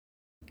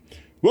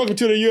Welcome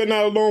to the You're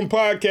Not Alone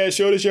podcast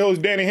show. This is your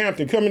host, Danny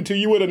Hampton, coming to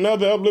you with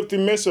another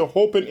uplifting message of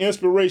hope and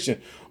inspiration.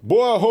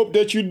 Boy, I hope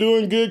that you're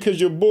doing good because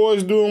your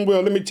boy's doing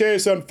well. Let me tell you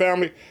something,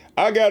 family.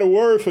 I got a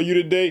word for you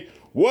today.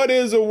 What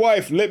is a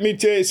wife? Let me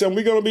tell you something.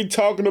 We're going to be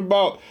talking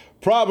about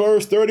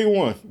Proverbs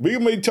 31. We're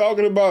going to be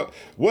talking about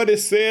what it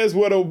says,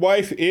 what a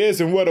wife is,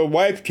 and what a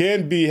wife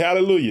can be.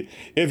 Hallelujah.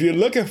 If you're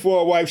looking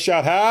for a wife,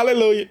 shout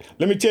hallelujah.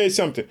 Let me tell you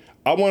something.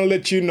 I want to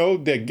let you know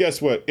that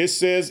guess what? It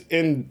says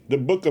in the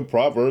book of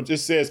Proverbs, it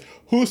says,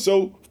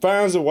 whoso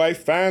finds a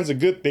wife finds a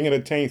good thing and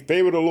attains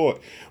favor of the Lord.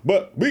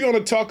 But we're going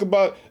to talk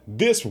about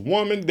this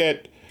woman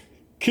that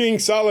King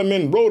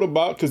Solomon wrote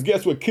about, because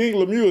guess what? King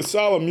Lemuel is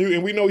Solomon,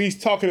 and we know he's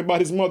talking about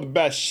his mother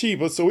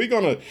Bathsheba. So we're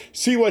going to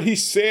see what he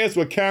says,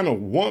 what kind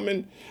of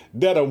woman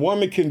that a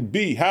woman can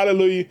be.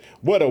 Hallelujah.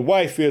 What a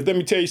wife is. Let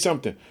me tell you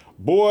something.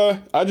 Boy,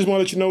 I just want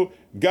to let you know,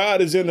 God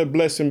is in the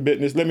blessing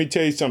business. Let me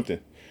tell you something.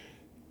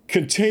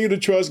 Continue to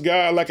trust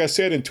God. Like I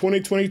said, in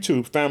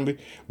 2022, family,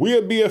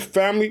 we'll be a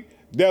family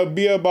that will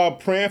be about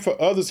praying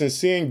for others and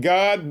seeing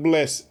God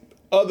bless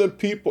other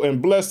people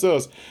and bless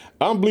us.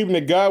 I'm believing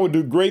that God will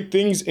do great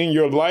things in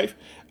your life.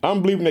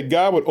 I'm believing that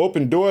God would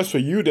open doors for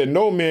you that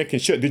no man can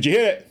shut. Did you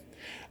hear that?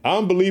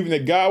 I'm believing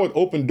that God would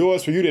open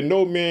doors for you that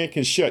no man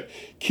can shut.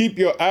 Keep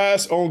your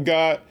eyes on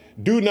God.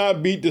 Do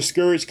not be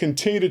discouraged.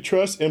 Continue to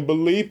trust and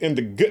believe in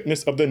the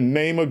goodness of the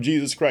name of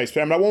Jesus Christ.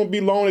 Family, I won't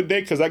be long today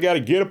because I got to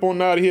get up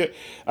on out of here.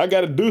 I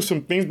got to do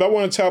some things, but I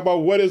want to talk about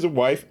what is a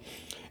wife.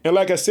 And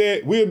like I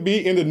said, we'll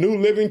be in the New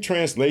Living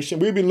Translation.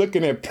 We'll be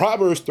looking at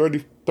Proverbs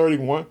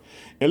 31.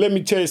 And let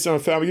me tell you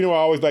something, family. You know what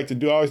I always like to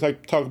do? I always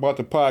like to talk about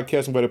the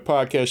podcast and where the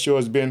podcast show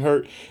has been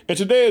heard. And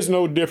today is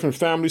no different,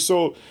 family.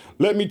 So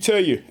let me tell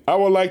you, I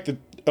would like to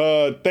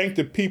thank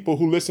the people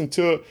who listen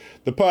to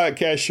the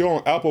podcast show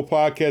on Apple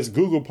Podcasts,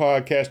 Google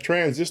Podcasts,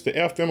 Transistor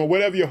FM, or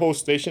whatever your host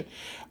station.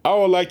 I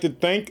would like to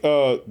thank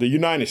the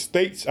United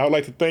States. I would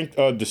like to thank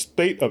the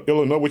state of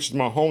Illinois, which is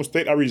my home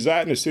state. I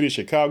reside in the city of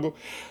Chicago.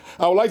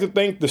 I would like to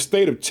thank the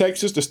state of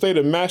Texas, the state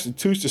of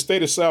Massachusetts, the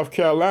state of South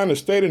Carolina, the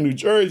state of New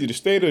Jersey, the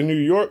state of New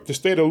York, the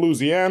state of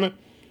Louisiana,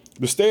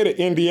 the state of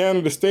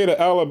Indiana, the state of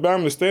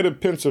Alabama, the state of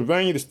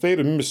Pennsylvania, the state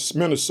of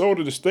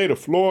Minnesota, the state of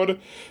Florida,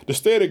 the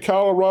state of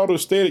Colorado, the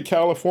state of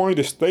California,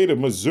 the state of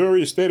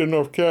Missouri, the state of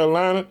North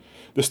Carolina,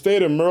 the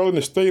state of Maryland,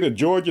 the state of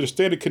Georgia, the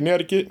state of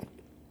Connecticut,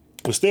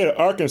 the state of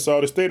Arkansas,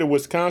 the state of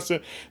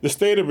Wisconsin, the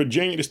state of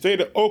Virginia, the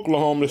state of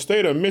Oklahoma, the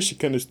state of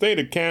Michigan, the state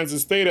of Kansas, the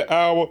state of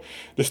Iowa,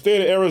 the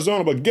state of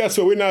Arizona. But guess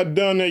what? We're not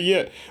done there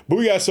yet. But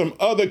we got some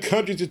other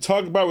countries to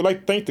talk about. We'd like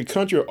to thank the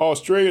country of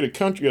Australia, the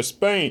country of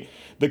Spain,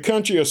 the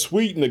country of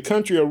Sweden, the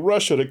country of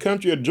Russia, the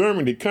country of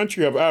Germany, the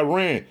country of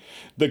Iran,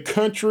 the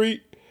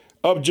country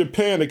of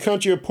Japan, the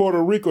country of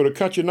Puerto Rico, the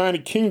country of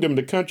United Kingdom,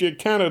 the country of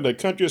Canada, the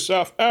country of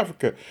South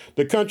Africa,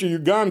 the country of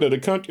Uganda, the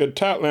country of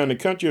Thailand, the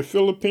country of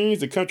Philippines,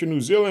 the country of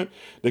New Zealand,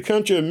 the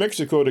country of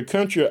Mexico, the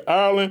country of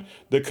Ireland,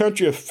 the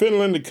country of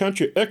Finland, the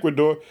country of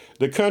Ecuador,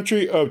 the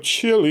country of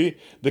Chile,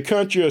 the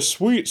country of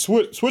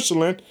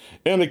Switzerland,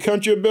 and the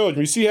country of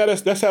Belgium. You see how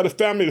that's how the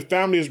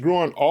family is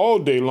growing all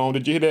day long.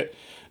 Did you hear that?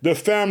 The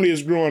family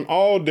is growing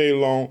all day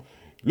long.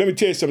 Let me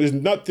tell you something.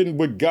 There's nothing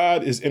with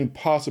God is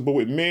impossible.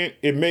 With man,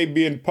 it may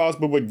be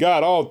impossible. With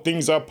God, all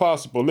things are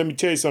possible. Let me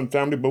tell you something,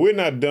 family, but we're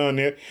not done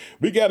there.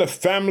 We got a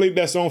family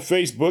that's on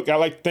Facebook. I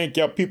like to thank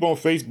y'all people on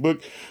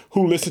Facebook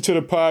who listen to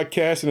the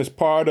podcast and is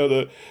part of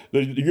the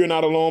You're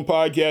Not Alone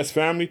podcast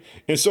family.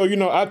 And so,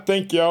 I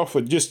thank y'all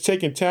for just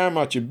taking time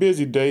out your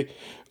busy day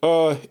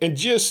and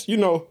just,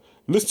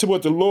 listen to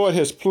what the Lord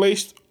has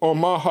placed on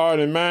my heart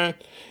and mind.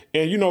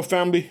 And,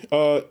 family,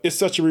 it's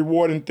such a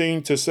rewarding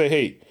thing to say,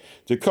 hey,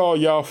 to call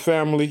y'all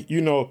family,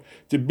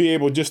 to be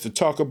able just to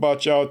talk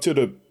about y'all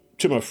to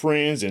my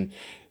friends and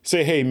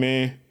say, hey,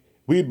 man,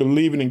 we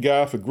believing in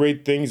God for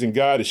great things and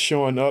God is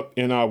showing up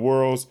in our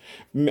worlds.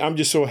 I'm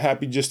just so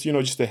happy just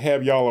to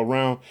have y'all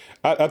around.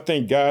 I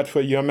thank God for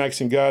you. I'm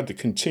asking God to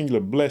continue to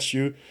bless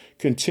you,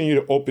 continue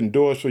to open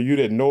doors for you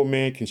that no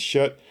man can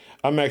shut.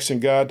 I'm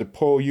asking God to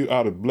pull you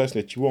out of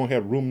blessing that you won't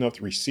have room enough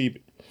to receive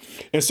it.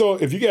 And so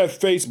if you got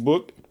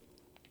Facebook,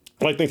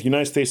 I'd like to thank the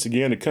United States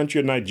again, the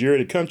country of Nigeria,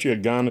 the country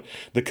of Ghana,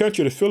 the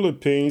country of the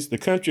Philippines, the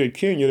country of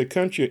Kenya, the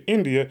country of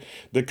India,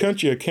 the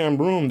country of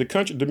Cameroon, the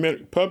country of the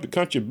Dominican Republic, the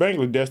country of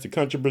Bangladesh, the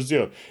country of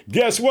Brazil.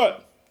 Guess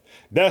what?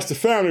 That's the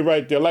family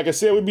right there. Like I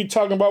said, we'll be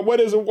talking about what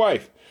is a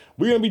wife.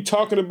 We're going to be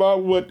talking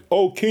about what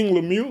old King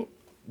Lemuel,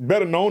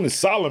 better known as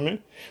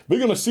Solomon, we're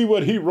going to see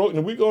what he wrote,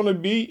 and we're going to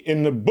be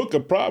in the book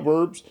of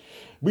Proverbs.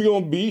 We're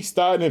going to be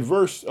starting at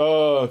verse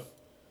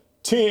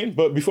 10,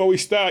 but before we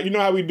start, you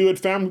know how we do it,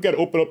 family? We got to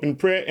open up in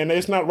prayer, and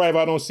it's not right if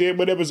I don't say it.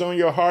 Whatever's on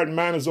your heart and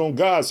mind is on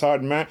God's heart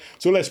and mind.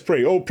 So let's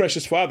pray. Oh,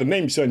 precious Father,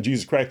 name your Son,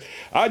 Jesus Christ.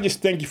 I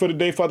just thank you for the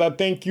day, Father. I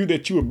thank you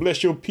that you would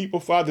bless your people,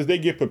 Father, as they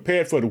get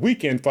prepared for the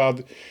weekend,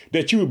 Father,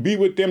 that you would be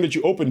with them, that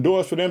you open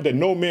doors for them that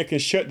no man can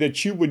shut,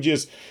 that you would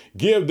just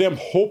give them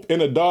hope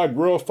in a dark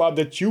world,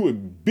 Father, that you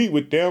would be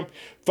with them.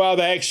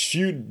 Father, I ask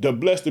you to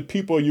bless the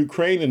people of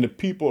Ukraine and the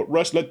people of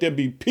Russia. Let there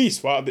be peace,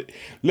 Father.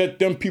 Let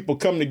them people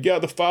come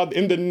together, Father,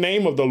 in the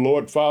name of the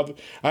Lord, Father.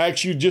 I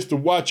ask you just to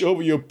watch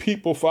over your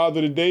people,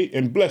 Father, today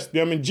and bless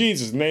them in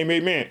Jesus' name,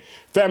 amen.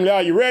 Family,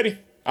 are you ready?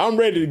 I'm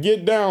ready to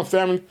get down,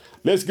 family.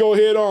 Let's go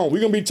ahead on. We're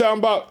going to be talking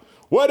about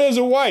what is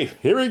a wife.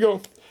 Here we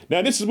go.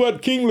 Now, this is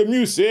what King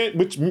Lemuel said,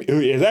 which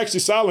is actually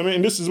Solomon,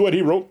 and this is what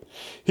he wrote.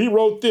 He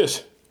wrote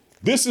this.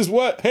 This is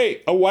what,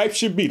 hey, a wife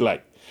should be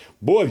like.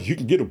 Boy, if you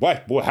can get a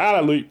wife, boy,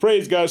 hallelujah.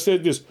 Praise God.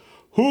 Said this.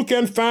 Who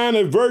can find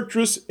a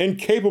virtuous and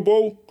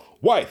capable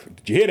wife?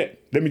 Did you hear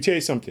that? Let me tell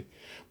you something.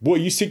 Boy,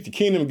 you seek the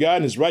kingdom of God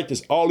and his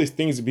righteousness, all these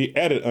things will be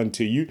added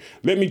unto you.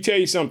 Let me tell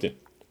you something.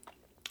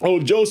 Oh,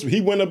 Joseph, he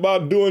went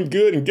about doing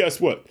good, and guess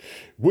what?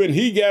 When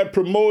he got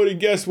promoted,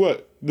 guess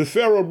what? The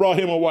Pharaoh brought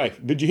him a wife.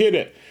 Did you hear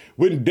that?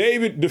 When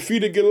David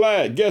defeated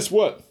Goliath, guess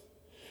what?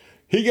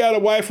 He got a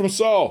wife from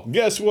Saul.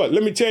 Guess what?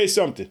 Let me tell you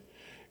something.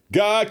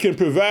 God can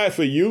provide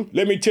for you.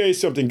 Let me tell you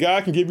something.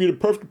 God can give you the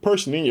perfect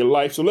person in your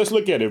life. So let's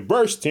look at it.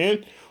 Verse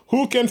 10,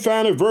 who can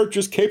find a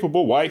virtuous,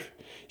 capable wife?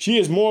 She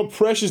is more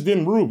precious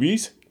than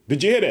rubies.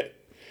 Did you hear that?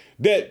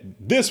 That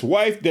this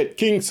wife that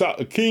King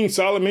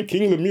Solomon,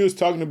 King Lemuel is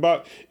talking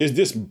about is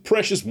this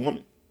precious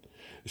woman.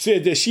 It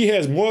says that she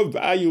has more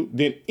value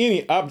than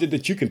any object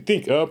that you can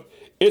think of.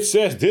 It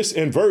says this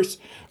in verse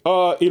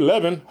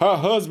 11, her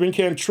husband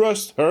can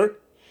trust her,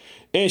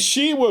 and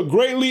she will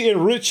greatly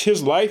enrich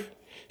his life.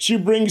 She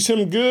brings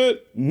him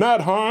good,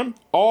 not harm,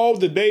 all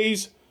the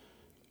days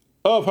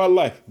of her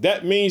life.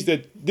 That means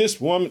that this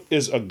woman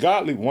is a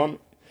godly woman.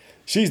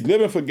 She's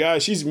living for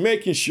God. She's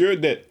making sure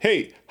that,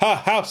 hey, her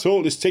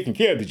household is taken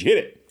care of. Did you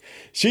hear it?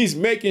 She's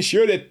making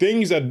sure that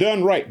things are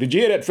done right. Did you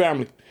hear that,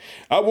 family?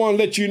 I want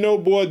to let you know,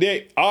 boy,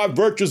 there are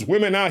virtuous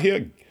women out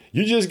here.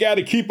 You just got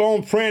to keep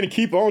on praying and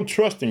keep on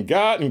trusting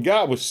God, and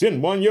God will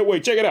send one your way.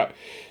 Check it out.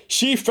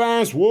 She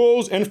finds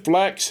wool and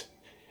flax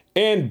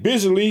and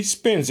busily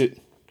spins it.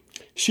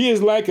 She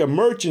is like a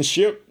merchant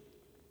ship.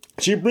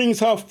 She brings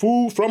her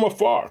food from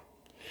afar.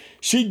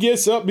 She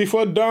gets up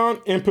before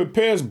dawn and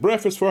prepares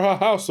breakfast for her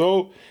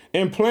household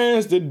and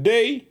plans the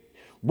day,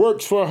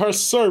 works for her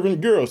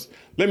servant girls.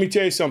 Let me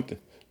tell you something.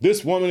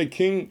 This woman that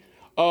King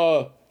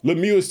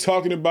Lemuel is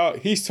talking about,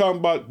 he's talking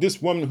about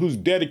this woman who's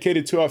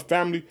dedicated to her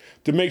family,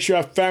 to make sure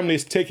her family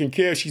is taken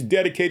care of. She's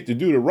dedicated to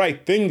do the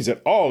right things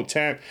at all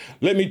times.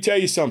 Let me tell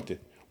you something.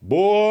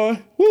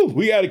 Boy,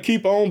 we got to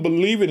keep on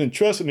believing and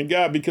trusting in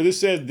God, because it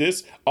says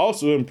this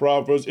also in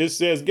Proverbs. It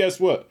says, guess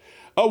what?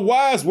 A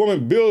wise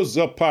woman builds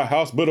up her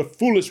house, but a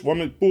foolish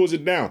woman pulls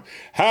it down.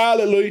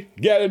 Hallelujah.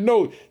 You got to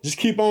know. Just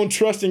keep on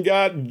trusting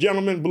God,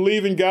 gentlemen.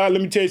 Believe in God.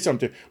 Let me tell you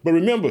something. But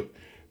remember,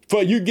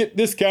 for you get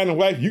this kind of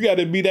wife, you got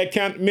to be that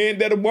kind of man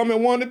that a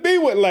woman want to be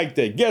with like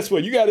that. Guess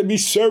what? You got to be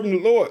serving the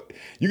Lord.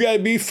 You got to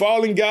be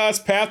following God's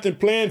path and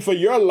plan for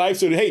your life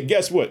so that, hey,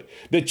 guess what?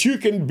 That you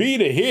can be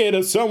the head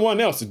of someone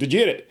else. Did you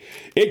hear it?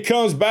 It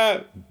comes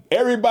by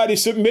everybody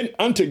submit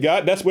unto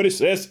God. That's what it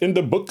says in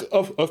the book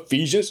of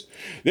Ephesians.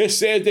 It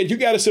says that you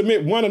got to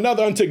submit one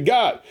another unto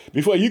God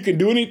before you can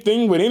do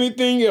anything with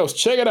anything else.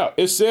 Check it out.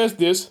 It says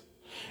this.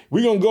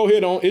 We're going to go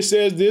ahead on. It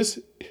says this.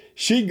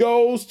 She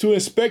goes to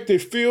inspect a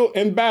field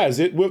and buys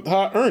it. With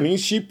her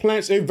earnings, she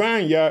plants a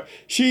vineyard.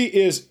 She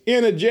is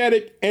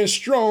energetic and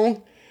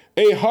strong,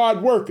 a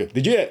hard worker.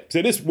 Did you hear?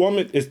 So this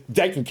woman is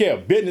taking care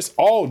of business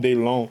all day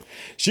long.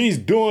 She's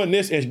doing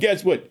this, and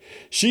guess what?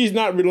 She's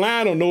not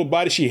relying on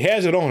nobody. She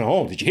has it on her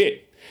own. Did you hear?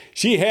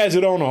 She has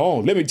it on her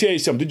own. Let me tell you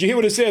something. Did you hear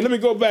what it said? Let me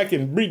go back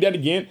and read that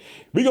again.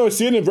 We're going to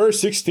see it in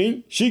verse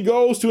 16. She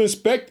goes to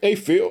inspect a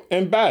field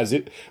and buys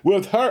it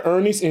with her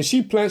earnings, and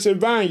she plants a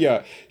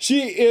vineyard.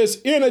 She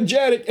is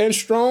energetic and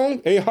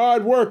strong, a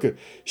hard worker.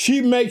 She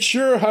makes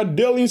sure her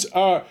dealings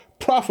are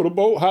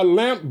profitable. Her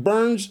lamp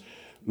burns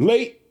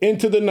late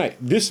into the night.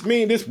 This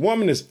means this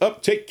woman is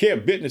up, take care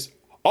of business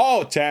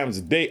all times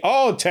of day,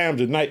 all times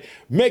of night,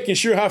 making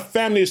sure her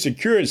family is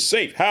secure and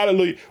safe.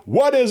 Hallelujah.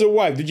 What is a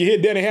wife? Did you hear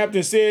Danny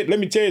Hampton said? Let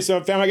me tell you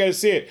something, family. I got to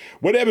say it.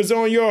 Whatever's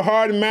on your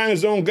heart and mind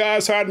is on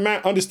God's heart and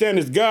mind. Understand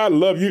this. God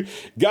love you.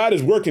 God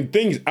is working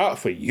things out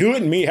for you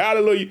and me.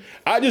 Hallelujah.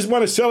 I just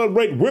want to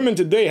celebrate women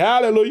today.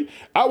 Hallelujah.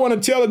 I want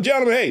to tell a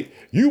gentleman, hey,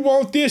 you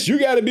want this? You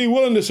got to be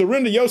willing to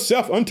surrender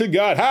yourself unto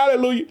God.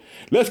 Hallelujah.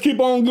 Let's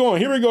keep on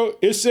going. Here we go.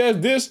 It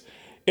says this.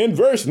 In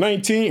verse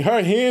 19,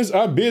 her hands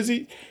are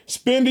busy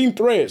spinning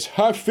threads,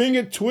 her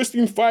finger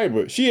twisting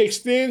fiber. She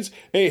extends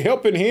a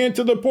helping hand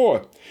to the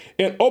poor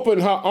and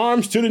opens her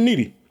arms to the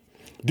needy.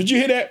 Did you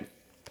hear that?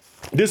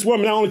 This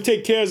woman not only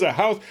takes care of her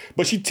house,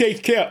 but she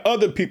takes care of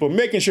other people,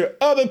 making sure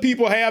other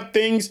people have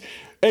things,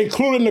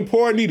 including the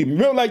poor and needy.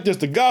 Remember, like this,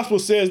 the gospel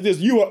says this,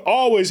 you will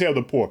always have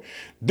the poor.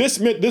 This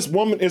meant this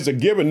woman is a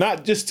giver,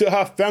 not just to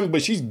her family,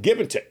 but she's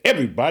giving to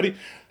everybody.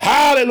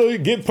 Hallelujah.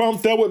 Get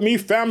pumped up with me,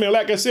 family.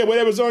 Like I said,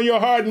 whatever's on your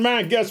heart and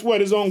mind, guess what?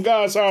 It's on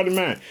God's heart and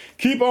mind.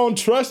 Keep on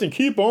trusting,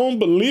 keep on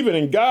believing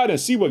in God and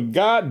see what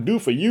God do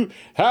for you.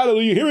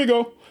 Hallelujah. Here we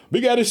go.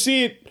 We got to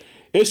see it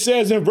It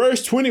says in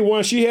verse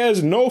 21, she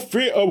has no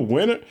fear of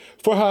winter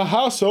for her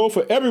household,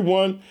 for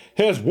everyone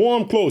has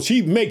warm clothes.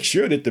 She makes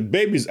sure that the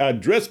babies are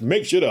dressed,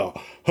 make sure the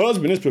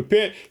husband is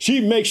prepared.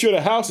 She makes sure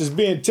the house is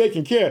being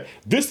taken care of.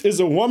 This is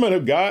a woman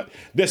of God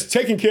that's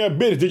taking care of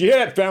business. Did you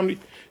hear that, family?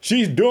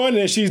 She's doing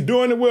it and she's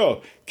doing it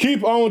well.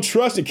 Keep on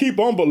trusting, keep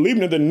on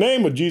believing in the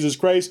name of Jesus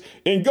Christ,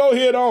 and go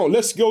ahead on.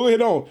 Let's go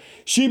ahead on.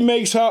 She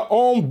makes her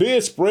own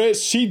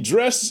bedspreads. She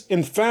dresses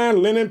in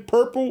fine linen,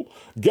 purple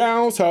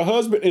gowns. Her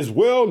husband is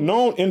well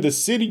known in the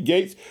city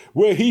gates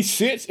where he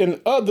sits and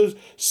other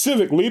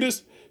civic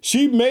leaders.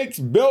 She makes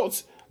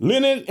belts,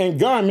 linen, and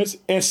garments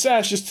and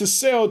sashes to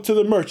sell to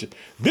the merchant.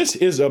 This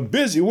is a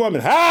busy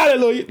woman.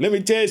 Hallelujah. Let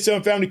me tell you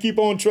something, family. Keep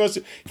on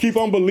trusting. Keep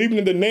on believing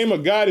in the name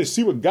of God and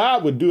see what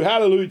God would do.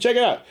 Hallelujah. Check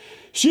it out.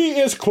 She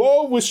is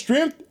clothed with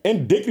strength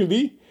and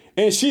dignity,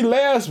 and she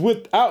laughs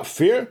without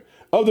fear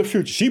of the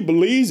future. She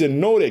believes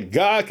and knows that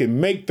God can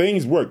make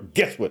things work.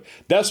 Guess what?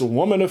 That's a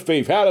woman of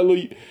faith.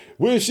 Hallelujah.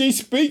 When she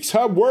speaks,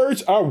 her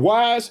words are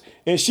wise,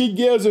 and she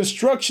gives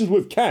instructions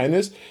with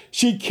kindness.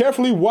 She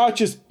carefully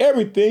watches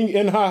everything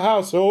in her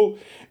household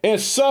and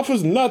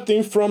suffers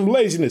nothing from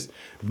laziness.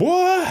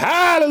 Boy,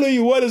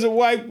 hallelujah. What is a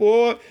wife,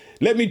 boy?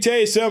 Let me tell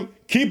you something.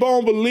 Keep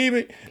on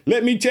believing.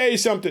 Let me tell you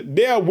something.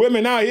 There are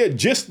women out here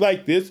just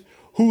like this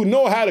who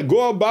know how to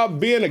go about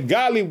being a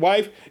godly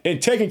wife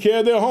and taking care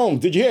of their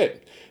homes. Did you hear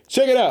it?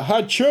 Check it out.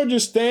 Her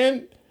children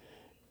stand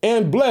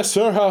and bless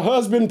her. Her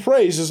husband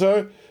praises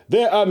her.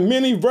 There are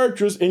many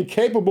virtuous and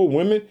capable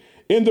women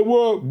in the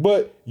world,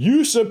 but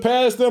you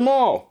surpass them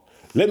all.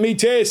 Let me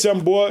tell you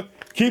something, boy.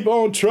 Keep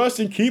on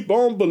trusting, keep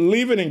on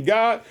believing in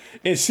God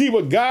and see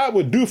what God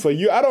would do for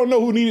you. I don't know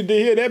who needed to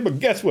hear that, but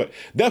guess what?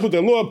 That's what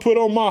the Lord put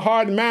on my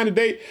heart and mind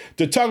today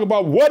to talk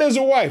about what is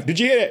a wife. Did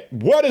you hear that?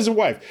 What is a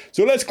wife?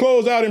 So let's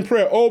close out in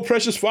prayer. Oh,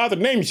 precious Father,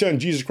 name your son,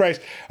 Jesus Christ.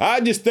 I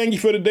just thank you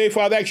for today,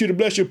 Father. I ask you to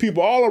bless your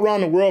people all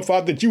around the world,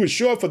 Father, that you would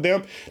show up for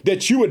them,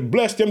 that you would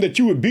bless them, that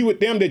you would be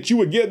with them, that you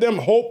would give them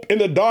hope in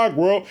the dark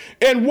world.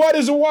 And what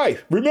is a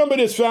wife? Remember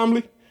this,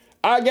 family.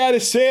 I got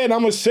it said,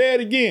 I'm going to say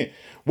it again.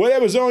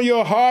 Whatever's on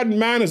your heart and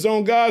mind is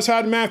on God's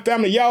heart and mind.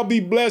 Family, y'all be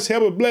blessed.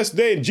 Have a blessed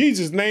day in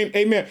Jesus' name.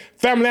 Amen.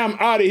 Family, I'm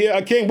out of here.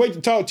 I can't wait to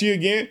talk to you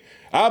again.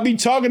 I'll be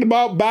talking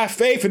about by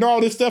faith and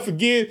all this stuff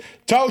again.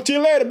 Talk to you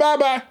later.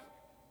 Bye-bye.